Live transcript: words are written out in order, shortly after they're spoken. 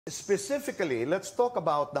Specifically, let's talk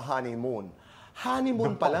about the honeymoon.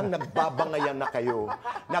 Honeymoon pa lang, nagbabangayan na kayo.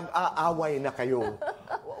 Nag-aaway na kayo.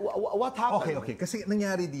 What happened? Okay. Kasi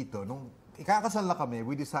nangyari dito, nung ikakasal na kami,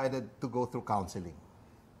 we decided to go through counseling.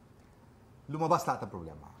 Lumabas lahat ng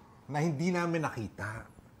problema na hindi namin nakita.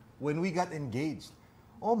 When we got engaged,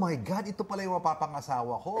 oh my God, ito pala yung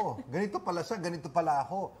mapapangasawa ko. Ganito pala siya, ganito pala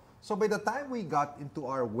ako. So by the time we got into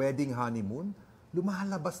our wedding honeymoon,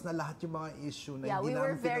 lumalabas na lahat yung mga issue na hindi namin... Yeah, we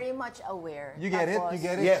were very much aware. You get it? You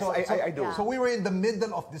get it? Yes, I do. So we were in the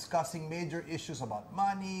middle of discussing major issues about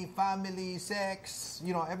money, family, sex,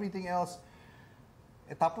 you know, everything else.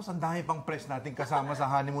 Eh tapos ang dami pang press natin kasama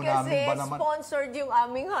sa honeymoon namin ba naman? Kasi sponsored yung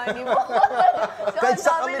aming honeymoon. Kahit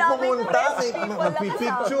sa kami pumunta,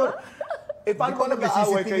 magpipicture. Eh, paano ba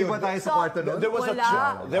nag-aaway kayo? Ba tayo sa kwarto doon?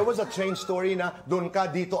 There was a change story na doon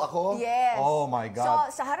ka, dito ako. Yes. Oh my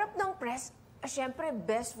God. So, sa harap ng press, syempre,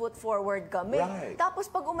 best foot forward kami. Right. Tapos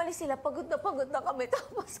pag umalis sila, pagod na kami.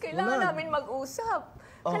 Tapos kailangan namin mag-usap.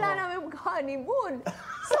 Kailangan namin mag-honeymoon.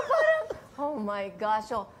 So parang, oh my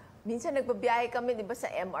gosh. So, minsan nagbabiyahe kami, di ba, sa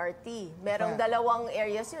MRT. Merong dalawang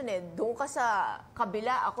areas yun eh. Doon ka sa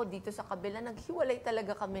kabila, ako dito sa kabila. Naghiwalay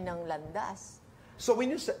talaga kami ng landas. So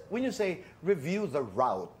when you say review the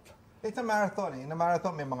route, it's a marathon. In a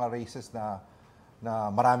marathon, may mga races na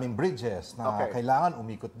maraming bridges na kailangan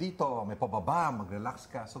umikot dito, may pababa, mag-relax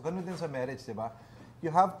ka. So ganun din sa marriage, di ba?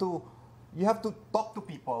 You have to talk to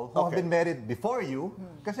people who have been married before you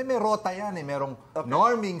kasi may rota yan eh. Merong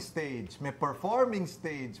norming stage, may performing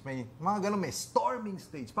stage, may mga ganun, may storming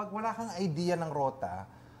stage. Pag wala kang idea ng rota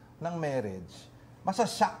ng marriage,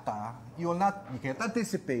 masashock ka, you can't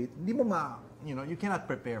anticipate, you cannot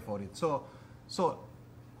prepare for it. So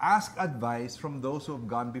ask advice from those who have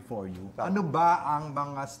gone before you. Ano ba ang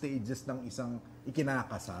mga stages ng isang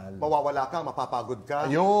ikinakasal? mawawala ka, mapapagod ka.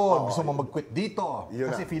 Ayun, gusto mo mag-quit dito.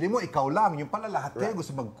 Kasi feeling mo, ikaw lang. Yung pala lahat kayo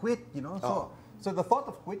gusto mag-quit, you know? So the thought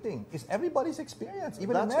of quitting is everybody's experience,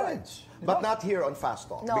 even in marriage. Right. But not here on Fast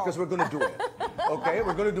Talk, because we're going to do it. Okay?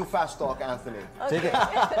 We're going to do Fast Talk, Anthony. Sige.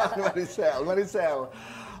 Maricel.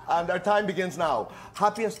 And our time begins now.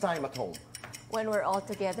 Happiest time at home? When we're all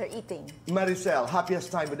together eating. Maricel, happiest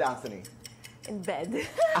time with Anthony? In bed.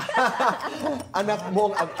 Anak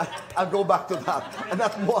mong, I'll go back to that.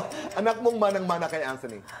 Anak mong manang-mana kay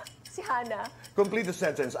Anthony? Si Hannah. Complete the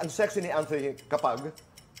sentence. Ang sexy ni Anthony kapag?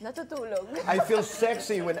 Natutulog. I feel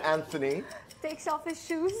sexy when Anthony takes off his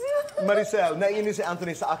shoes. Maricel, naiinis si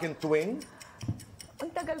Anthony sa akin tuwing? Ang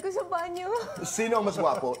tagal ko sa banyo. Sino ang mas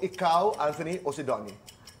gwapo? Ikaw, Anthony, o si Donnie?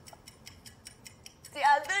 Si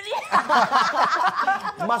Anthony.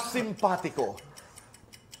 Mas simpatiko?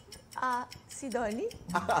 Si Donnie.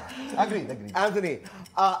 Agreed. Anthony,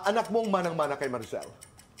 anak mong manang-mana kay Maricel?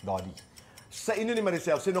 Donnie. Sa inyo ni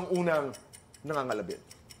Maricel, sinong unang nangangalabit?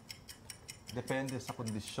 Depende sa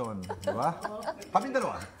kondisyon, di ba? Kaming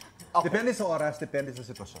dalawa. Depende sa oras, depende sa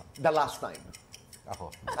sitwasyon. The last time?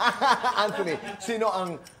 Ako. Anthony, sino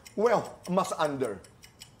ang, mas under?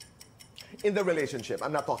 In the relationship,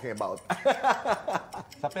 I'm not talking about.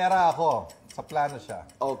 Sa pera ako, sa plano siya.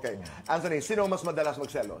 Okay. Anthony, sino mas madalas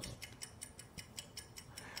magselos?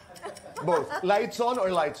 Both. Lights on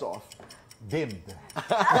or lights off? Dimmed.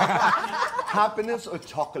 Happiness or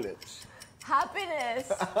chocolates? Happiness.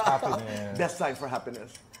 Happiness. Best time for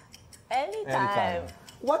happiness? Anytime.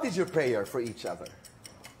 What is your prayer for each other?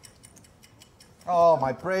 Oh,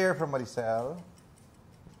 my prayer for Maricel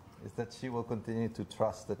is that she will continue to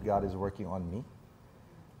trust that God is working on me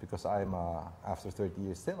because I'm, after 30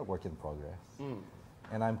 years, still a work in progress.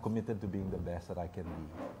 And I'm committed to being the best that I can be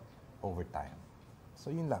over time. So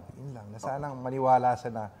yun lang. Na sanang maniwala siya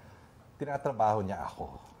na tinatrabaho niya ako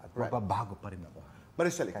at magbabago pa rin ako.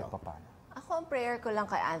 Maricel, ikaw? Kahit paano. Ako, ang prayer ko lang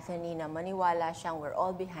kay Anthony na maniwala siyang we're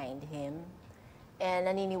all behind him. And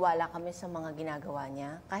naniniwala kami sa mga ginagawa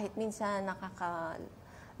niya. Kahit minsan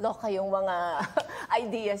nakakaloka yung mga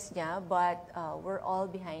ideas niya, but we're all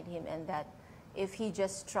behind him, and that if he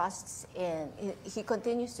just he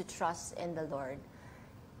continues to trust in the Lord,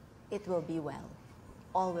 it will be well.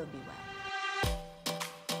 All will be well.